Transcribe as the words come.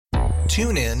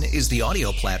TuneIn is the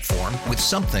audio platform with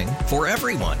something for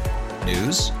everyone.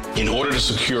 News. In order to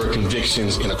secure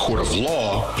convictions in a court of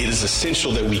law, it is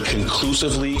essential that we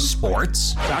conclusively.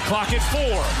 Sports. Shot clock at 4.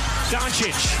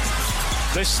 Doncic.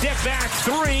 The step back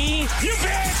 3. You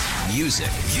bet. Music.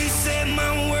 You set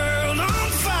my world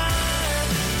on fire.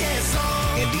 Yes,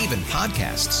 and even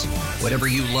podcasts. Whatever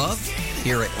you love,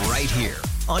 hear it right here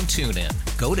on TuneIn.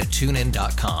 Go to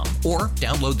TuneIn.com or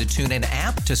download the TuneIn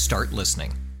app to start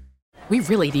listening. We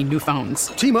really need new phones.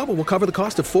 T-Mobile will cover the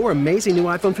cost of 4 amazing new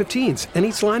iPhone 15s, and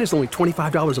each line is only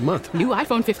 $25 a month. New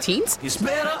iPhone 15s? It's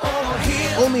better over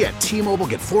here. Only at T-Mobile,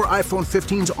 get 4 iPhone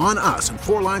 15s on us and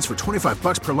 4 lines for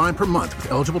 $25 per line per month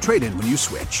with eligible trade-in when you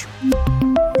switch.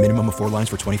 Minimum of 4 lines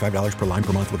for $25 per line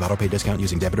per month with autopay discount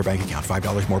using debit or bank account.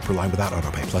 $5 more per line without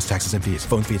autopay, plus taxes and fees.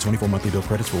 Phone fee at 24 monthly bill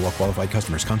credits for well-qualified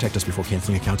customers. Contact us before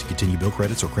canceling account to continue bill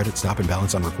credits or credit stop and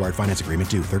balance on required finance agreement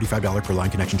due. $35 per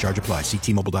line connection charge applies. See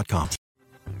T-Mobile.com.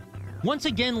 Once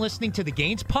again, listening to the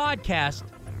Gaines podcast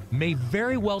may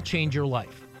very well change your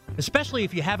life, especially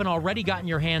if you haven't already gotten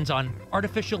your hands on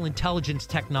artificial intelligence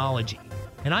technology.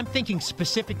 And I'm thinking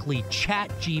specifically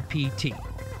ChatGPT.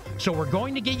 So we're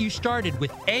going to get you started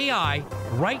with AI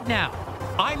right now.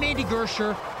 I'm Andy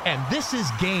Gersher, and this is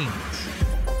Gaines.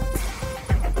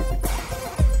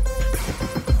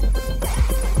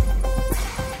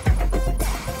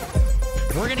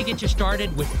 We're going to get you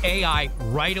started with AI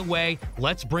right away.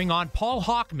 Let's bring on Paul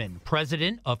Hochman,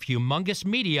 president of Humongous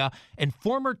Media and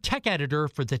former tech editor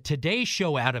for the Today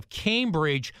Show out of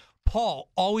Cambridge. Paul,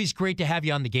 always great to have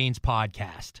you on the Gaines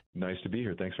podcast. Nice to be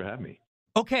here. Thanks for having me.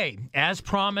 Okay, as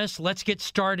promised, let's get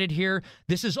started here.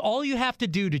 This is all you have to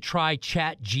do to try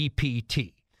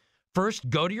ChatGPT. First,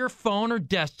 go to your phone or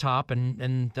desktop,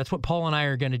 and that's what Paul and I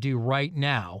are going to do right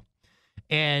now.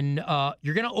 And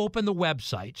you're going to open the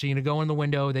website. So you're going to go in the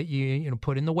window that you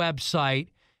put in the website,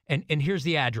 and here's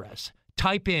the address.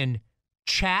 Type in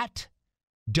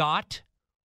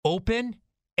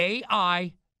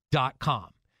chat.openai.com.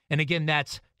 And again,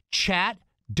 that's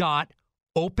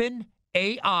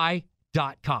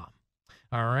chat.openai.com.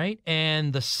 All right.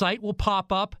 And the site will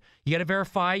pop up. You got to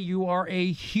verify you are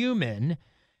a human.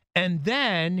 And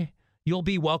then you'll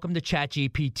be welcome to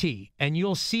ChatGPT. And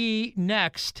you'll see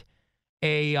next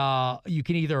you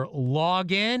can either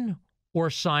log in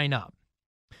or sign up.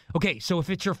 Okay, so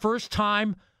if it's your first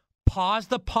time, pause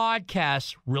the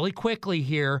podcast really quickly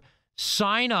here.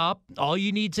 Sign up. All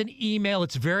you need is an email.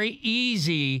 It's very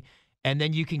easy. And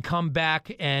then you can come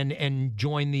back and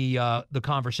join the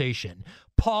conversation.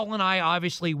 Paul and I,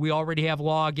 obviously, we already have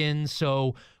logins,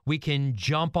 so we can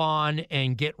jump on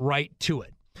and get right to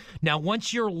it. Now,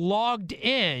 once you're logged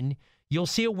in, you'll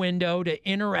see a window to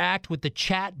interact with the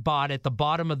chat bot at the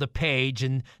bottom of the page,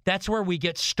 and that's where we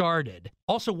get started.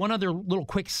 Also, one other little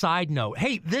quick side note.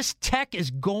 Hey, this tech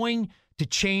is going to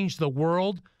change the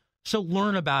world, so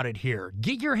learn about it here.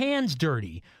 Get your hands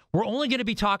dirty. We're only going to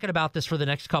be talking about this for the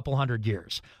next couple hundred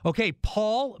years. Okay,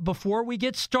 Paul, before we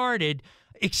get started,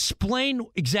 explain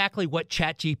exactly what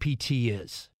ChatGPT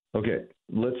is. Okay,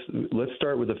 let's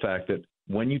start with the fact that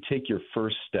when you take your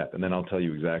first step, and then I'll tell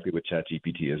you exactly what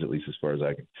ChatGPT is, at least as far as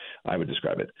I would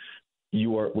describe it.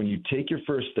 When you take your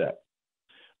first step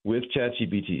with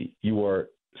ChatGPT, you are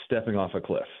stepping off a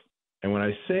cliff. And when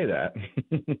I say that,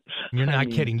 you're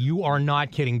not kidding. You are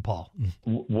not kidding, Paul.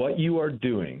 What you are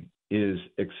doing is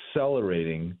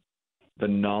accelerating the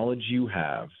knowledge you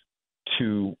have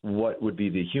to what would be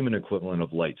the human equivalent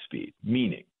of light speed,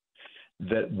 meaning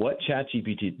that what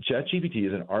ChatGPT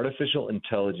is an artificial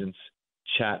intelligence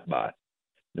chatbot.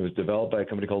 It was developed by a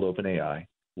company called OpenAI,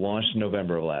 launched in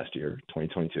November of last year,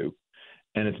 2022,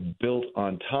 and it's built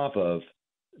on top of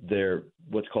their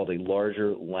what's called a large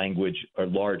language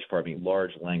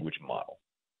model.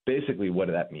 Basically, what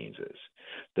that means is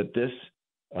that this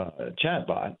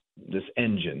chatbot, this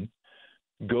engine,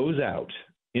 goes out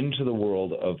into the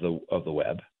world of the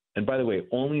web. And by the way,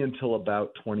 only until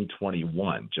about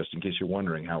 2021, just in case you're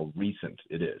wondering how recent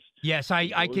it is. Yes,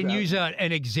 I can use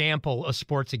an example, a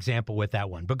sports example with that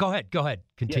one. But go ahead.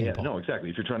 Continue, Paul. No, exactly.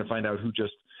 If you're trying to find out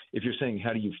if you're saying,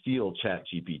 how do you feel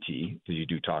ChatGPT, because you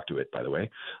do talk to it, by the way,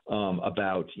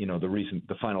 about,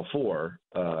 the Final Four,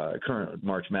 current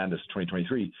March Madness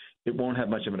 2023, it won't have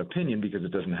much of an opinion because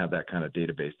it doesn't have that kind of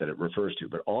database that it refers to.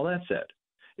 But all that said,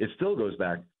 it still goes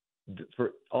back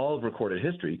for all of recorded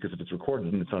history, because if it's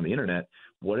recorded and it's on the internet,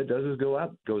 what it does is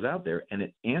goes out there and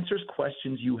it answers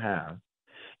questions you have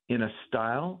in a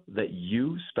style that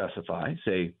you specify.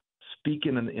 Say, speak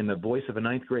in the voice of a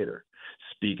ninth grader,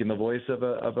 speak in the voice of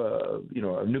a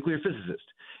nuclear physicist.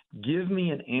 Give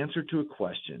me an answer to a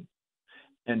question,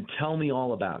 and tell me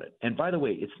all about it. And by the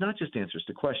way, it's not just answers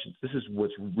to questions. This is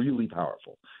what's really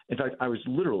powerful. In fact, I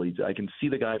can see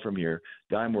the guy from here,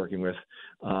 guy I'm working with,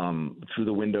 through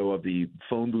the window of the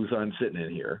phone booth I'm sitting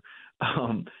in here.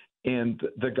 And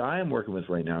the guy I'm working with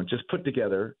right now just put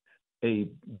together a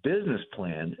business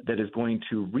plan that is going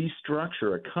to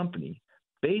restructure a company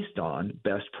based on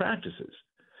best practices.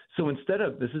 So instead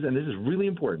of this is really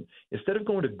important, instead of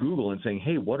going to Google and saying,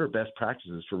 hey, what are best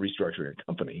practices for restructuring a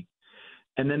company?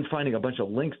 And then finding a bunch of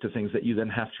links to things that you then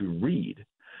have to read,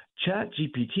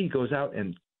 ChatGPT goes out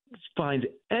and finds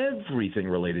everything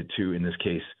related to, in this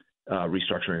case,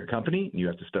 restructuring a company. And you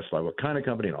have to specify what kind of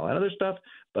company and all that other stuff.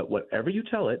 But whatever you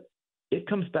tell it, it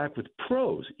comes back with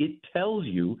prose. It tells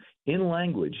you in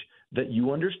language that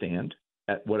you understand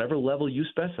at whatever level you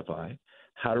specify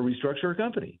how to restructure a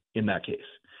company in that case.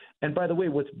 And by the way,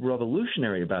 what's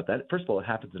revolutionary about that, first of all, it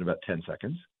happens in about 10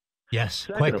 seconds. Yes,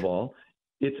 Second quick. of all,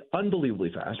 it's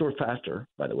unbelievably fast, or faster,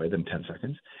 by the way, than 10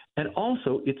 seconds. And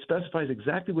also, it specifies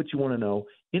exactly what you want to know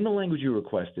in the language you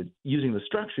requested, using the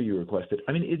structure you requested.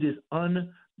 I mean, it is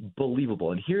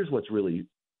unbelievable. And here's what's really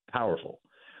powerful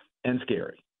and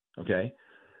scary, okay?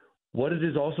 What it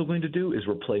is also going to do is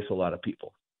replace a lot of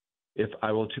people. If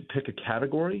I were to pick a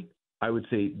category, I would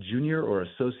say junior or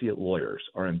associate lawyers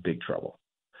are in big trouble,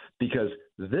 because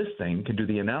this thing can do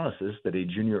the analysis that a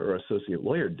junior or associate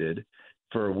lawyer did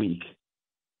for a week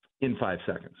in 5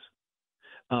 seconds.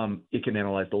 It can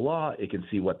analyze the law. It can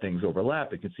see what things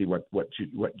overlap. It can see what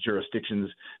jurisdictions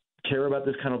care about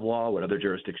this kind of law, what other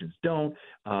jurisdictions don't.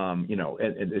 And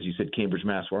as you said, Cambridge,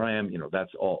 Mass, where I am,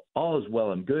 that's all is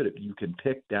well and good if you can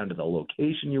pick down to the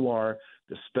location you are,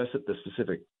 the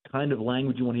specific kind of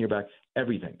language you want to hear back,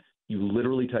 everything. You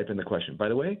literally type in the question. By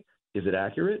the way, is it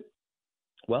accurate?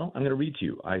 Well, I'm going to read to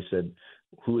you. I said,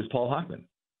 who is Paul Hochman?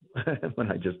 When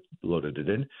I just loaded it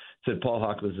in. It said Paul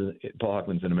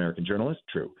Hochman's an American journalist.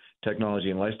 True. Technology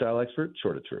and lifestyle expert.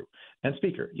 Sort of true. And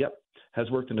speaker. Yep. Has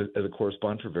worked as a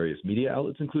correspondent for various media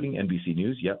outlets, including NBC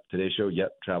News. Yep. Today Show.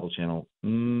 Yep. Travel Channel.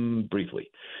 Briefly.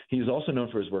 He is also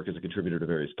known for his work as a contributor to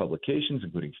various publications,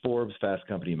 including Forbes, Fast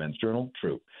Company, Men's Journal.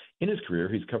 True. In his career,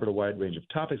 he's covered a wide range of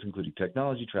topics, including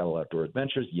technology, travel, outdoor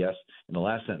adventures. Yes. In the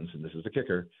last sentence, and this is the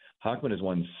kicker, Hochman has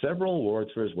won several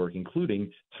awards for his work, including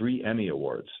 3 Emmy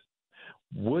Awards.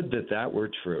 Would that were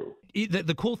true.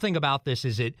 The cool thing about this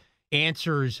is it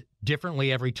answers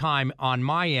differently every time. On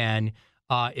my end,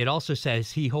 it also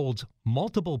says he holds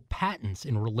multiple patents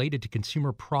related to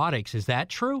consumer products. Is that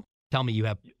true? Tell me you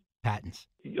have patents.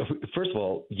 First of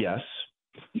all, yes.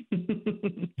 Okay.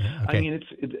 I mean,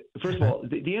 first of all,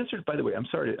 the answer, by the way, I'm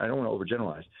sorry, I don't want to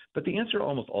overgeneralize, but the answer to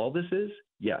almost all this is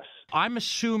yes. I'm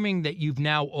assuming that you've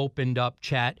now opened up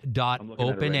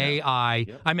chat.openai. Right.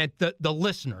 Yep. I meant the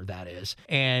listener, that is.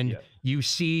 And yes. You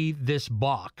see this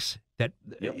box that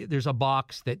there's a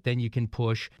box that then you can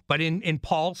push. But in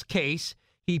Paul's case,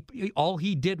 all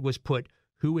he did was put,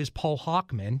 who is Paul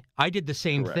Hochman? I did the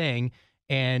same Correct. thing,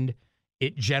 and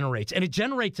it generates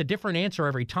a different answer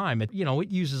every time. It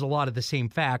uses a lot of the same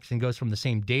facts and goes from the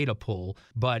same data pool.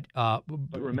 But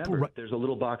remember, there's a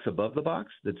little box above the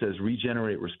box that says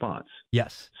regenerate response.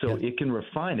 Yes. So it can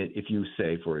refine it if you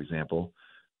say, for example,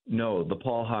 no, the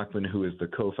Paul Hochman who is the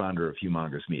co-founder of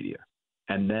Humongous Media,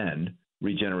 and then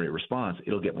regenerate response,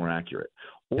 it'll get more accurate.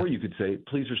 Or you could say,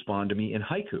 please respond to me in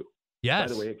haiku. Yes.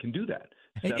 By the way, it can do that.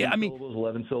 7 syllables,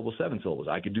 11 syllables, 7 syllables.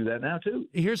 I could do that now, too.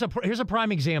 Here's a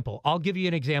prime example. I'll give you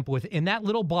an example. In that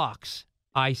little box,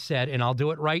 I said, and I'll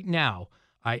do it right now,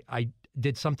 I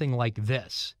did something like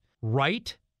this.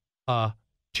 Write a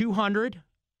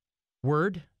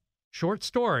 200-word short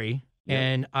story,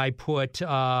 and I put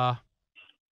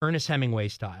Ernest Hemingway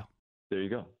style. There you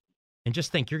go. And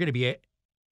just think, you're going to be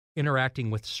interacting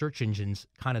with search engines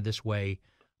kind of this way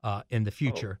in the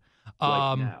future.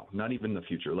 Like now, not even the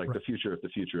future, like the future if the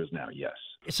future is now, yes.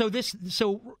 So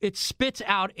it spits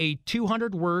out a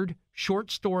 200-word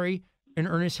short story in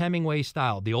Ernest Hemingway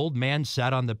style. The old man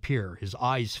sat on the pier, his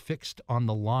eyes fixed on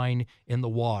the line in the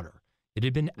water. It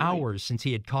had been hours since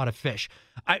he had caught a fish.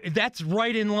 That's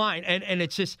right in line. And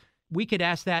it's just, we could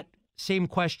ask that same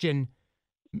question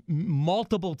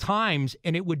multiple times,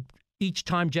 and it would each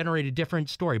time generate a different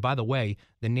story. By the way,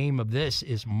 the name of this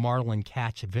is Marlin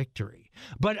Catch Victory.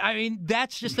 But, I mean,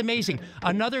 that's just amazing.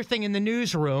 Another thing in the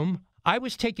newsroom, I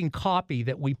was taking copy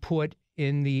that we put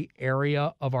in the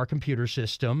area of our computer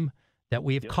system that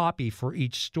we have copy for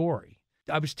each story.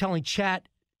 I was telling Chat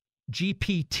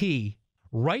GPT,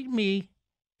 write me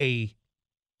a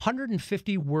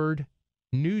 150-word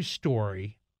news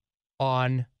story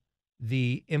on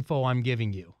the info I'm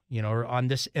giving you, or on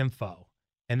this info.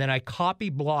 And then I copy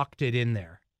blocked it in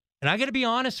there. And I got to be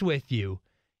honest with you,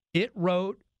 it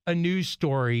wrote a news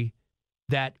story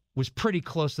that was pretty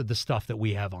close to the stuff that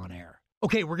we have on air.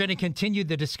 Okay, we're going to continue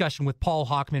the discussion with Paul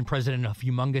Hochman, president of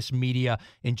Humongous Media,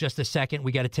 in just a second.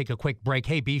 We got to take a quick break.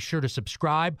 Hey, be sure to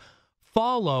subscribe,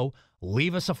 follow,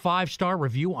 leave us a 5-star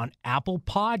review on Apple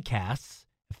Podcasts.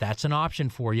 If that's an option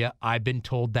for you, I've been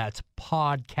told that's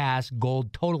podcast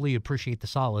gold. Totally appreciate the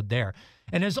solid there.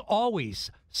 And as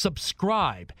always,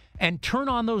 subscribe and turn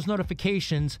on those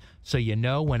notifications so you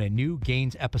know when a new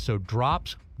Gaines episode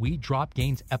drops. We drop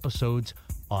Gaines episodes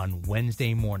on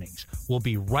Wednesday mornings. We'll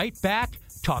be right back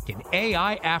talking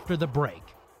AI after the break.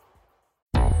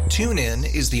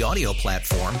 TuneIn is the audio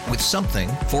platform with something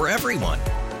for everyone.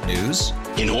 News.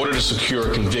 In order to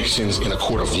secure convictions in a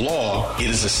court of law, it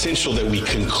is essential that we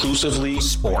conclusively.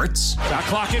 Sports. Shot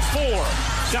clock at 4.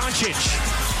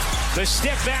 Doncic. The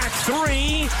step back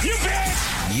 3. You bet.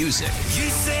 Music. You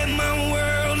set my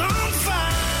world on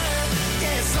fire.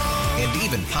 Yes, and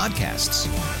even podcasts.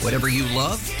 Whatever you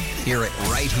love, hear it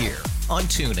right here on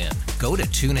TuneIn. Go to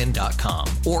TuneIn.com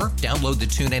or download the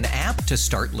TuneIn app to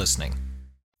start listening.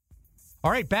 All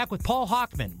right, back with Paul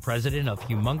Hochman, president of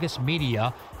Humongous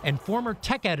Media and former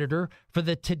tech editor for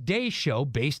the Today Show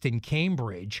based in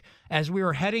Cambridge. As we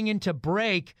were heading into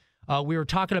break, we were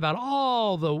talking about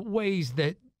all the ways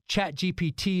that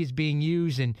ChatGPT is being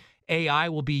used and AI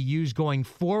will be used going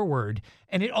forward.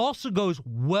 And it also goes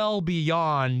well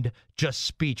beyond just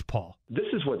speech, Paul. This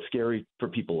is what's scary for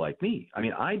people like me. I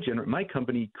mean, my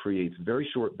company creates very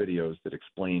short videos that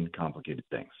explain complicated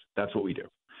things. That's what we do.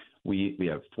 We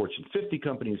have Fortune 50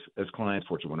 companies as clients,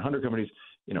 Fortune 100 companies,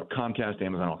 Comcast,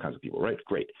 Amazon, all kinds of people, right?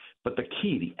 Great. But the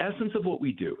key, the essence of what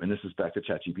we do, and this is back to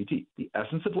ChatGPT, the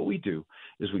essence of what we do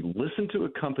is we listen to a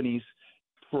company's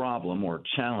problem or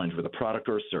challenge with a product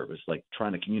or a service, like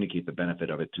trying to communicate the benefit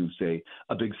of it to, say,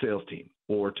 a big sales team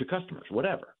or to customers,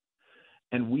 whatever.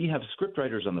 And we have script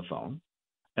writers on the phone,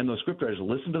 and those script writers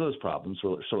listen to those problems,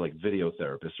 sort of like video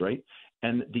therapists, right?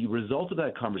 And the result of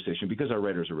that conversation, because our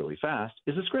writers are really fast,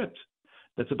 is a script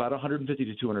that's about 150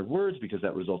 to 200 words, because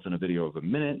that results in a video of a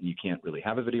minute. You can't really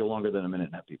have a video longer than a minute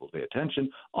and have people pay attention.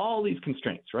 All these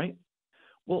constraints, right?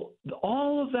 Well,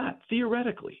 all of that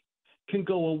theoretically can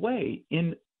go away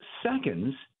in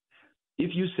seconds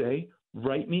if you say,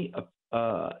 write me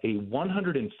a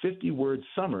 150-word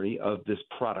summary of this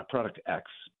product X,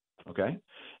 okay?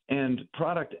 And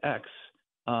product X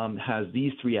has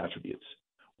these 3 attributes.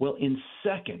 Well, in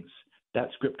seconds, that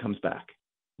script comes back.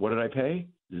 What did I pay?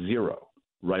 0.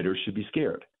 Writers should be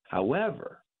scared.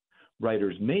 However,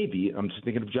 writers may be, I'm just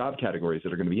thinking of job categories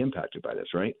that are going to be impacted by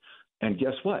this, right? And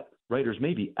guess what? Writers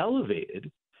may be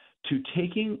elevated to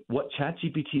taking what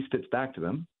ChatGPT spits back to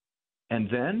them and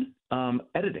then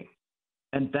editing.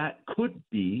 And that could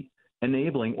be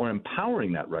enabling or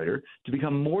empowering that writer to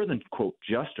become more than, quote,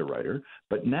 just a writer,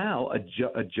 but now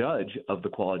a judge of the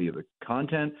quality of the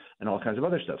content and all kinds of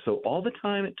other stuff. So all the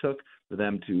time it took for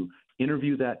them to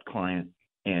interview that client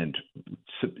and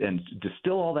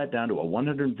distill all that down to a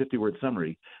 150-word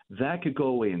summary, that could go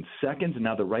away in seconds, and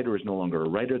now the writer is no longer a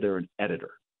writer, they're an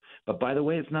editor. But by the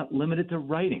way, it's not limited to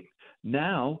writing.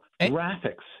 Now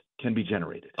graphics can be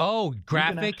generated. Oh,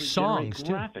 graphic songs,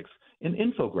 too. Graphics. An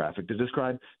infographic to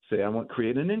describe, say, I want to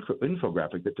create an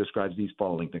infographic that describes these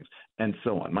following things, and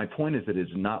so on. My point is that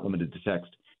it's not limited to text.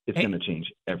 It's going to change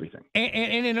everything.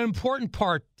 And an important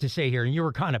part to say here, and you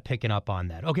were kind of picking up on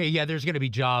that. Okay, yeah, there's going to be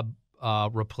job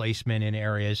replacement in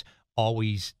areas.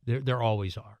 Always, there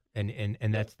always are, and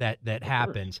that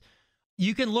happens.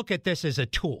 You can look at this as a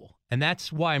tool, and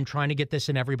that's why I'm trying to get this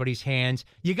in everybody's hands.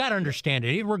 You got to understand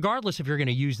it, regardless if you're going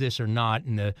to use this or not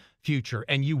in the future,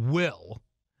 and you will.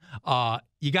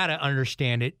 You got to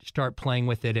understand it, start playing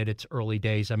with it at its early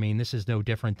days. I mean, this is no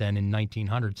different than in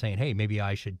 1900 saying, hey, maybe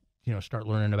I should, start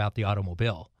learning about the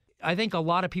automobile. I think a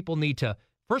lot of people need to,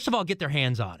 first of all, get their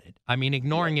hands on it. I mean,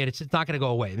 ignoring it, it's not going to go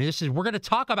away. I mean, we're going to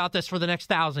talk about this for the next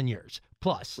 1,000 years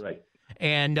plus. Right.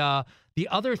 And the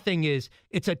other thing is,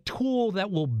 it's a tool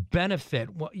that will benefit,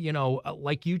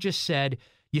 like you just said,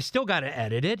 you still got to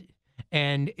edit it.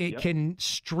 And it can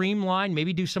streamline,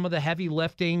 maybe do some of the heavy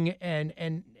lifting,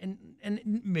 and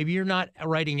maybe you're not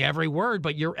writing every word,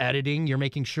 but you're editing, you're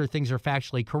making sure things are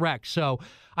factually correct. So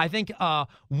I think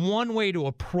one way to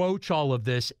approach all of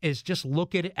this is just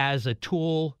look at it as a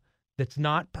tool that's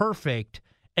not perfect,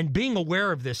 and being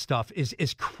aware of this stuff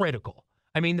is critical.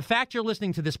 I mean, the fact you're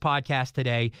listening to this podcast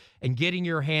today and getting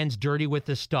your hands dirty with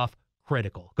this stuff,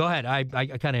 critical. Go ahead. I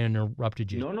kind of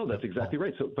interrupted you. No, that's exactly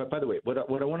right. So, but by the way, what I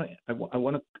want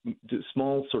to do a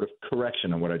small sort of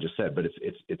correction on what I just said, but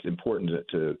it's important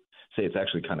to say it's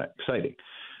actually kind of exciting.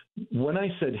 When I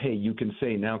said, hey, you can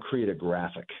say now create a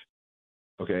graphic,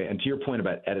 Okay. And to your point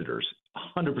about editors,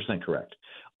 100% correct.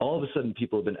 All of a sudden,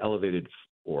 people have been elevated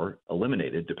or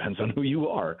eliminated, depends on who you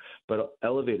are, but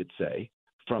elevated, say,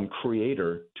 from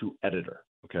creator to editor.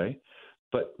 Okay.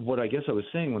 But what I guess I was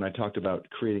saying when I talked about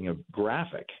creating a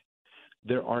graphic,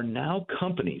 there are now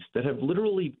companies that have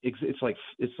literally, it's like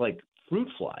fruit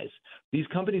flies. These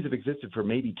companies have existed for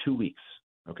maybe 2 weeks.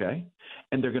 Okay.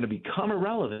 And they're going to become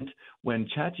irrelevant when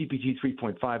ChatGPT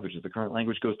 3.5, which is the current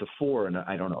language, goes to 4 in,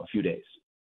 I don't know, a few days.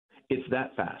 It's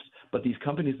that fast. But these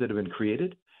companies that have been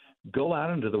created go out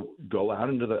into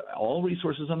the all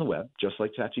resources on the web, just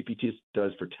like ChatGPT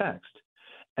does for text,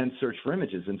 and search for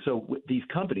images. And so these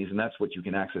companies, and that's what you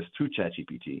can access through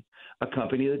ChatGPT, a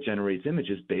company that generates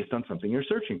images based on something you're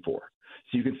searching for.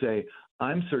 So you can say,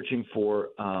 I'm searching for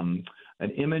an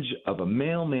image of a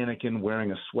male mannequin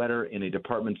wearing a sweater in a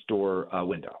department store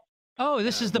window. Oh,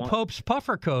 this is the Pope's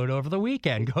puffer coat over the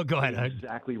weekend. Go ahead.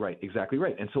 Exactly right.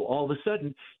 And so all of a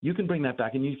sudden, you can bring that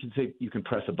back, and you can say, you can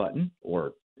press a button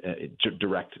or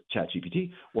direct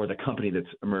ChatGPT or the company that's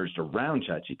emerged around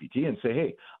ChatGPT and say,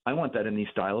 hey, I want that in the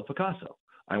style of Picasso.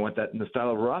 I want that in the style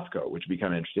of Rothko, which would be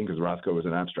kind of interesting because Rothko was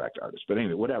an abstract artist. But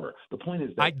anyway, whatever. The point is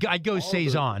that I'd go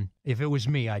Cezanne. If it was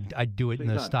me, I'd do it in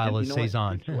the style of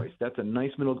Cezanne. That's a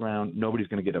nice middle ground. Nobody's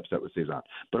going to get upset with Cezanne.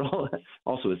 But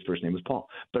also his first name was Paul.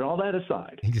 But all that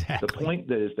aside, exactly. The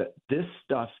point is that this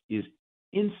stuff is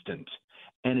instant,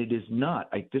 and it is not.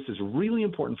 This is really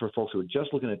important for folks who are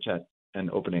just looking at Chat and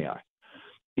OpenAI.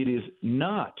 It is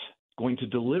not going to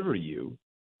deliver you,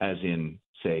 as in,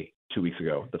 say, 2 weeks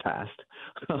ago, the past,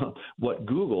 what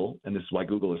Google, and this is why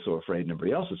Google is so afraid and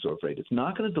everybody else is so afraid, it's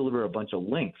not going to deliver a bunch of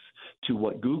links to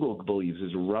what Google believes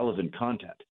is relevant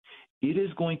content. It is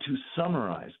going to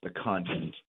summarize the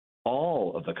content,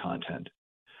 all of the content,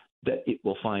 that it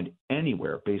will find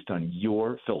anywhere based on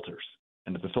your filters.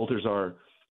 And if the filters are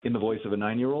in the voice of a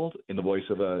 9-year-old, in the voice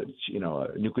of a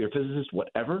nuclear physicist,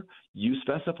 whatever, you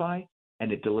specify,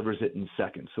 and it delivers it in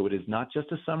seconds. So it is not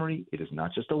just a summary. It is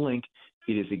not just a link.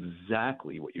 It is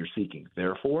exactly what you're seeking.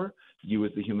 Therefore, you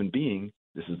as the human being,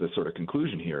 this is the sort of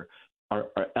conclusion here, are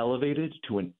elevated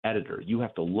to an editor. You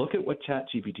have to look at what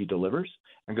ChatGPT delivers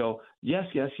and go, yes,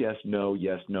 yes, yes, no,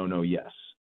 yes, no, no, yes,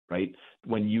 right?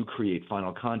 When you create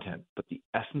final content. But the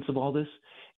essence of all this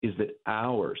is that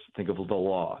hours, think of the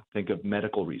law, think of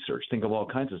medical research, think of all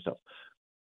kinds of stuff.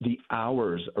 The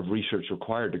hours of research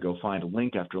required to go find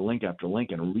link after link after link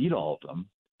and read all of them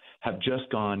have just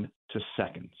gone to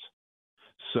seconds.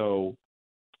 So,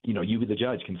 you be the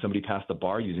judge. Can somebody pass the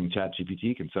bar using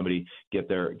ChatGPT? Can somebody get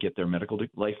their medical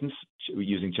license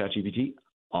using ChatGPT?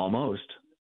 Almost.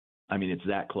 I mean, it's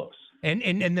that close.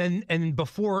 And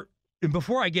before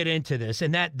I get into this,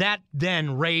 and that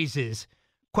then raises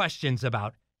questions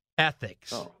about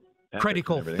ethics,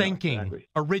 critical thinking,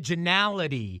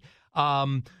 originality.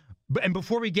 And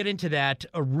before we get into that,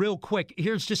 real quick,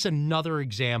 here's just another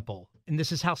example, and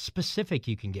this is how specific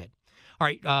you can get. All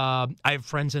right, I have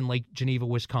friends in Lake Geneva,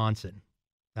 Wisconsin.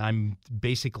 I'm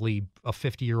basically a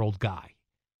 50-year-old guy,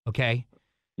 okay?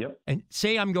 Yep. And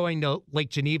say I'm going to Lake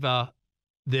Geneva,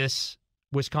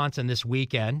 Wisconsin this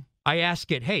weekend. I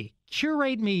ask it, hey,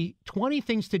 curate me 20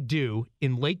 things to do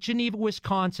in Lake Geneva,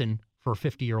 Wisconsin for a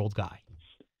 50-year-old guy.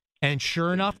 And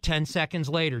sure enough, 10 seconds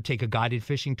later, take a guided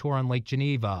fishing tour on Lake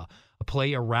Geneva,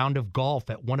 play a round of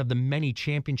golf at one of the many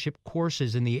championship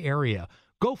courses in the area,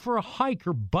 go for a hike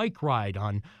or bike ride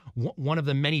on one of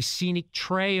the many scenic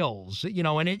trails,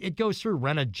 and it goes through,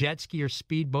 rent a jet ski or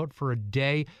speedboat for a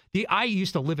day. I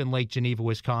used to live in Lake Geneva,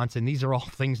 Wisconsin. These are all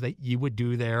things that you would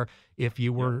do there if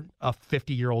you were a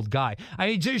 50-year-old guy. I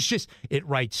mean, it's just, it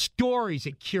writes stories,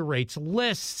 it curates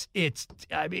lists. It's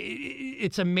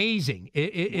amazing.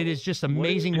 It is just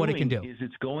amazing what it can do.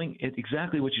 It's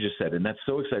exactly what you just said, and that's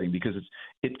so exciting because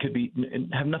it could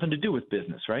have nothing to do with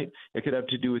business, right? It could have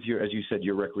to do with as you said,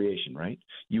 your recreation, right?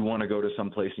 You want to go to some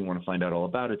place, you want to find out all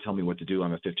about it. Tell me what to do.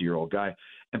 I'm a 50-year-old guy.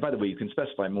 And by the way, you can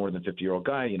specify more than 50-year-old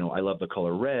guy. I love the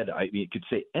color red. It could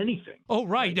say anything. Oh,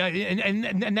 right.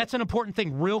 And that's an important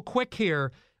thing. Real quick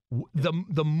here,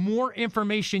 the more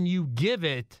information you give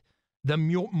it, the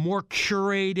more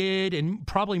curated and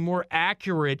probably more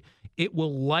accurate it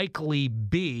will likely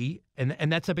be.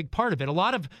 And that's a big part of it. A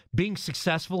lot of being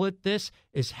successful at this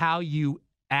is how you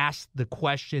ask the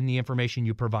question, the information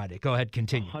you provided. Go ahead,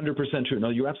 continue. 100% true. No,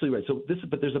 you're absolutely right. So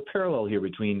but there's a parallel here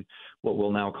between what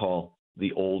we'll now call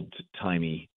the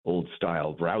old-timey,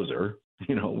 old-style browser,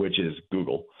 which is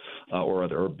Google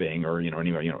or Bing or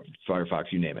anywhere, Firefox,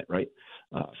 you name it, right?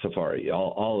 Safari,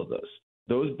 all of those.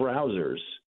 Those browsers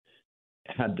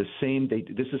had the same.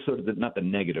 This is sort of not the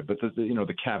negative, but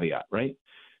the caveat, right?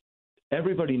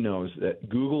 Everybody knows that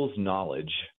Google's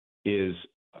knowledge is,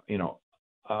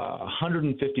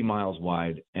 150 miles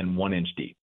wide and 1 inch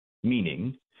deep,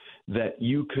 meaning that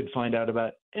you could find out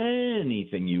about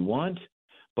anything you want.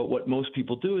 But what most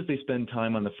people do is they spend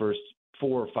time on the first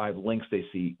 4 or 5 links they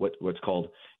see, what's called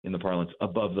in the parlance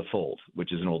above the fold,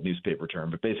 which is an old newspaper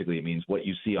term, but basically it means what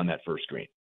you see on that first screen,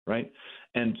 right?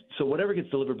 And so whatever gets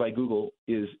delivered by Google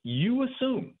is, you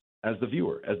assume as the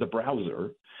viewer, as the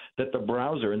browser, that the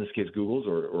browser, in this case Google's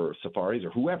or Safari's or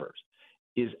whoever's,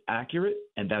 is accurate,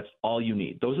 and that's all you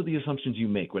need. Those are the assumptions you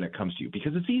make when it comes to you,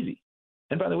 because it's easy.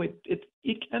 And by the way,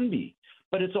 it can be.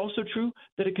 But it's also true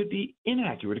that it could be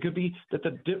inaccurate. It could be that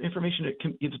the information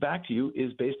it gives back to you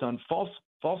is based on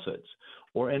falsehoods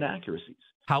or inaccuracies.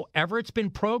 However it's been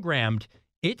programmed,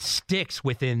 it sticks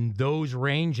within those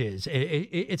ranges.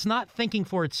 It's not thinking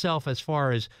for itself as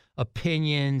far as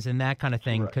opinions and that kind of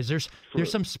thing, because there's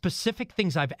some specific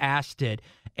things I've asked it,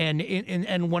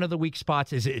 and one of the weak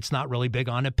spots is it's not really big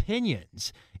on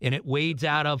opinions, and it wades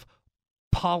out of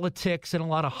politics and a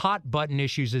lot of hot button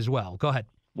issues as well. Go ahead.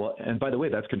 Well, and by the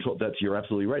way, you're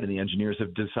absolutely right, and the engineers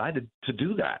have decided to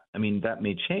do that. I mean, that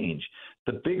may change.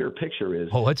 The bigger picture is,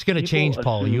 it's going to change,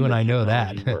 Paul. You and I know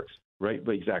that. Works, right?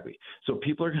 But exactly. So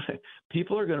people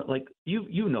are gonna like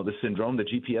you know the syndrome, the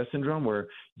GPS syndrome, where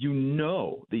you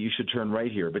know that you should turn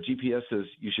right here, but GPS says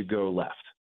you should go left.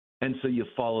 And so you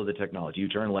follow the technology. You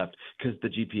turn left because the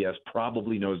GPS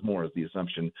probably knows more, is the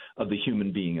assumption of the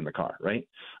human being in the car, right?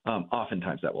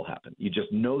 Oftentimes that will happen. You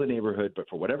just know the neighborhood, but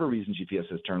for whatever reason, GPS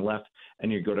says turn left,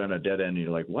 and you go down a dead end, and you're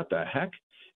like, what the heck?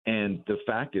 And the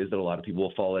fact is that a lot of people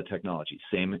will follow that technology.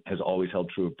 Same has always held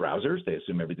true of browsers. They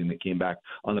assume everything that came back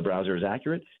on the browser is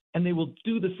accurate, and they will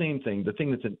do the same thing. The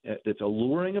thing that's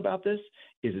alluring about this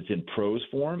is it's in prose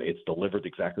form. It's delivered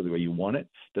exactly the way you want it.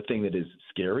 The thing that is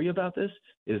scary about this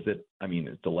is that, I mean,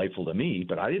 it's delightful to me,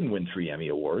 but I didn't win 3 Emmy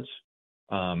Awards,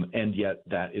 and yet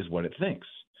that is what it thinks.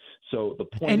 So the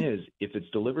point is, if it's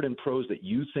delivered in prose that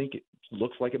you think it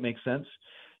looks like it makes sense,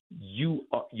 you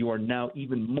are now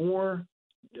even more.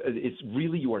 It's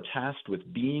really, you are tasked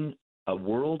with being a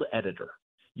world editor.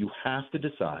 You have to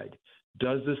decide,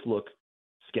 does this look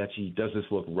sketchy? Does this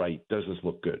look right? Does this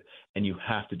look good? And you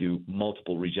have to do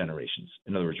multiple regenerations.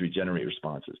 In other words, regenerate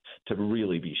responses to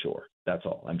really be sure. That's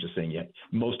all. I'm just saying,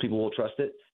 most people will trust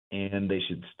it, and they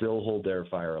should still hold their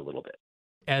fire a little bit.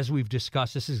 As we've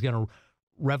discussed, this is going to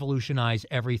revolutionize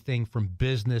everything from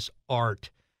business, art,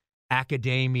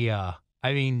 academia,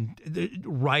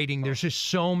 writing. There's just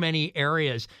so many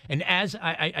areas. And as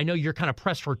I know you're kind of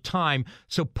pressed for time,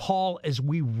 so Paul, as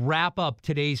we wrap up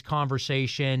today's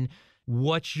conversation,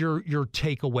 what's your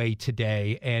takeaway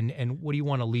today, and what do you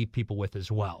want to leave people with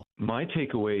as well? My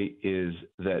takeaway is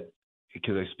that,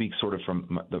 because I speak sort of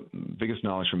from the biggest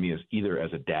knowledge for me is either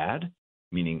as a dad,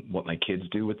 meaning what my kids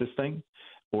do with this thing,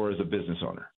 or as a business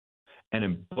owner. And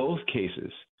in both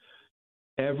cases,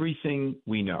 everything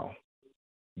we know,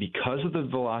 because of the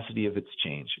velocity of its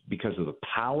change, because of the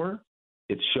power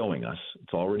it's showing us,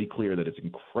 it's already clear that it's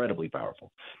incredibly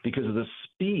powerful, because of the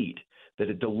speed that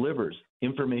it delivers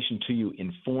information to you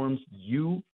in forms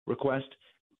you request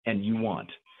and you want.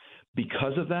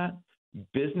 Because of that,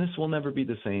 business will never be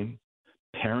the same.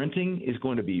 Parenting is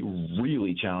going to be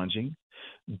really challenging.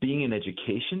 Being in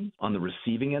education on the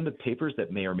receiving end of papers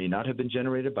that may or may not have been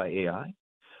generated by AI,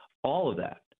 all of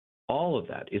that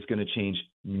is going to change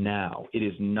now. It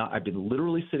is not. I've been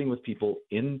literally sitting with people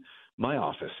in my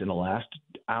office in the last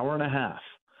hour and a half,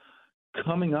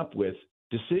 coming up with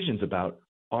decisions about,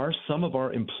 are some of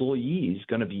our employees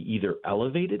going to be either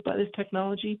elevated by this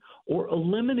technology or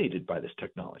eliminated by this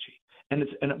technology? And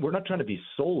we're not trying to be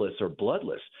soulless or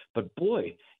bloodless, but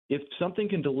boy, if something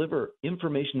can deliver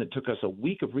information that took us a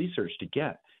week of research to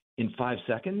get in 5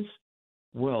 seconds,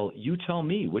 well, you tell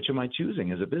me, which am I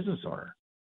choosing as a business owner?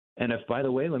 And if, by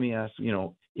the way, let me ask,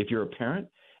 if you're a parent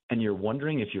and you're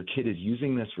wondering if your kid is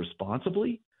using this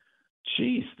responsibly,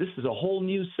 geez, this is a whole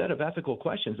new set of ethical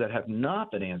questions that have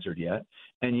not been answered yet.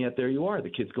 And yet there you are. The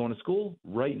kid's going to school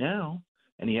right now,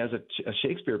 and he has a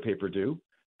Shakespeare paper due.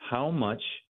 How much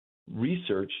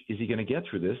research is he going to get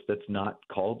through this that's not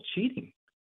called cheating?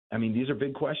 I mean, these are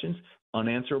big questions,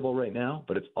 unanswerable right now,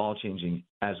 but it's all changing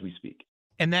as we speak.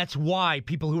 And that's why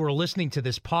people who are listening to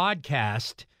this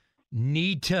podcast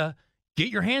need to get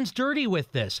your hands dirty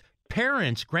with this.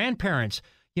 Parents, grandparents.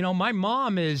 My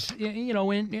mom is,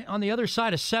 on the other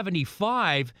side of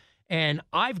 75, and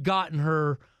I've gotten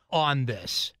her on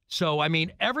this. So,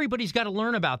 everybody's got to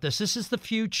learn about this. This is the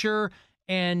future,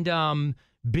 and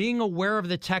being aware of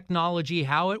the technology,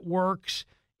 how it works,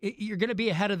 you're going to be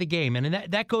ahead of the game. And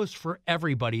that goes for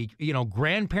everybody.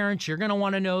 Grandparents, you're going to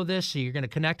want to know this, so you're going to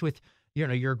connect with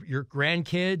your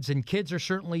grandkids, and kids are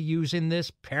certainly using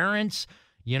this. Parents,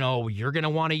 you're going to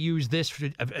want to use this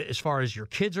as far as your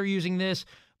kids are using this.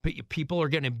 But people are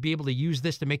going to be able to use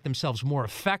this to make themselves more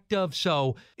effective.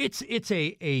 So it's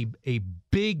a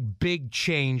big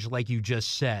change, like you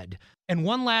just said. And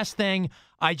one last thing,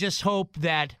 I just hope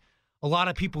that a lot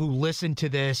of people who listen to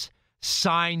this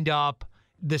signed up.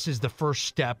 This is the first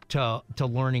step to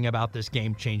learning about this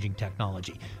game-changing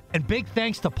technology. And big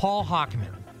thanks to Paul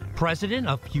Hockman, president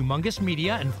of Humongous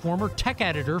Media and former tech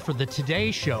editor for The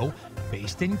Today Show,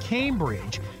 based in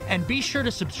Cambridge. And be sure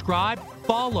to subscribe,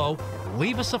 follow,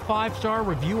 leave us a 5-star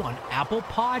review on Apple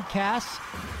Podcasts.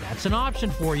 That's an option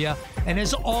for you. And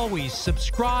as always,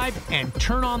 subscribe and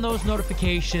turn on those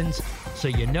notifications so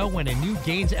you know when a new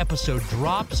Gaines episode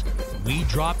drops. We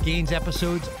drop Gaines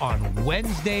episodes on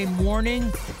Wednesday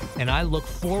morning, and I look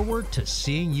forward to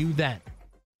seeing you then.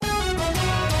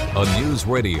 A News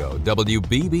Radio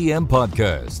WBBM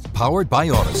podcast powered by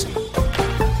Odyssey.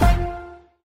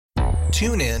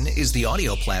 TuneIn is the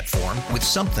audio platform with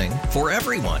something for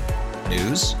everyone.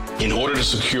 News. In order to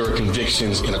secure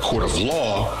convictions in a court of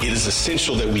law, it is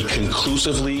essential that we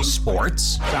conclusively.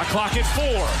 Sports. Shot clock at 4.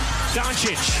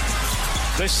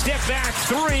 Doncic. The step back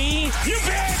 3. You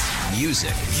bet.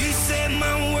 Music. You set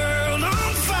my world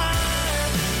on fire.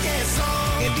 Yes,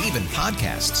 and even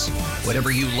podcasts.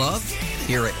 Whatever you love,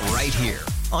 hear it right here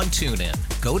on TuneIn.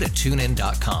 Go to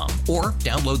TuneIn.com or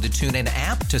download the TuneIn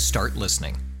app to start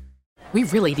listening. We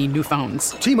really need new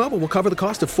phones. T-Mobile will cover the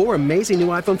cost of 4 amazing new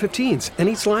iPhone 15s, and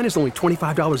each line is only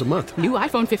 $25 a month. New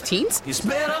iPhone 15s? it's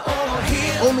better over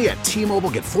here. Only at T-Mobile,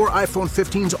 get 4 iPhone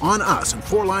 15s on us and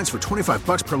 4 lines for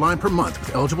 $25 per line per month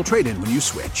with eligible trade-in when you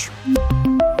switch.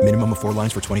 Minimum of 4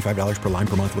 lines for $25 per line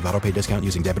per month with autopay discount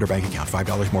using debit or bank account.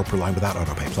 $5 more per line without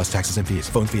autopay, plus taxes and fees.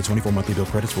 Phone fee at 24 monthly bill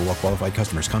credits for well-qualified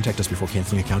customers. Contact us before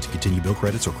canceling account to continue bill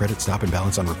credits or credit stop and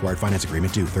balance on required finance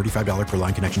agreement due. $35 per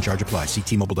line connection charge applies. See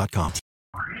T-Mobile.com.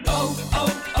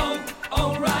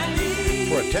 O'Reilly.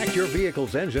 Protect your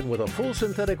vehicle's engine with a full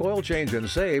synthetic oil change and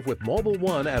save with Mobile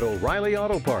One at O'Reilly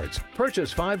Auto Parts.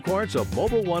 Purchase 5 quarts of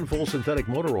Mobile One full synthetic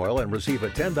motor oil and receive a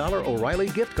 $10 O'Reilly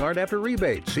gift card after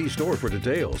rebate. See store for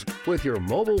details. With your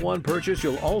Mobile One purchase,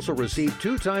 you'll also receive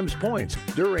 2 times points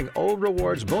during O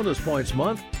Rewards Bonus Points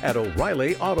Month at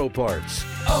O'Reilly Auto Parts.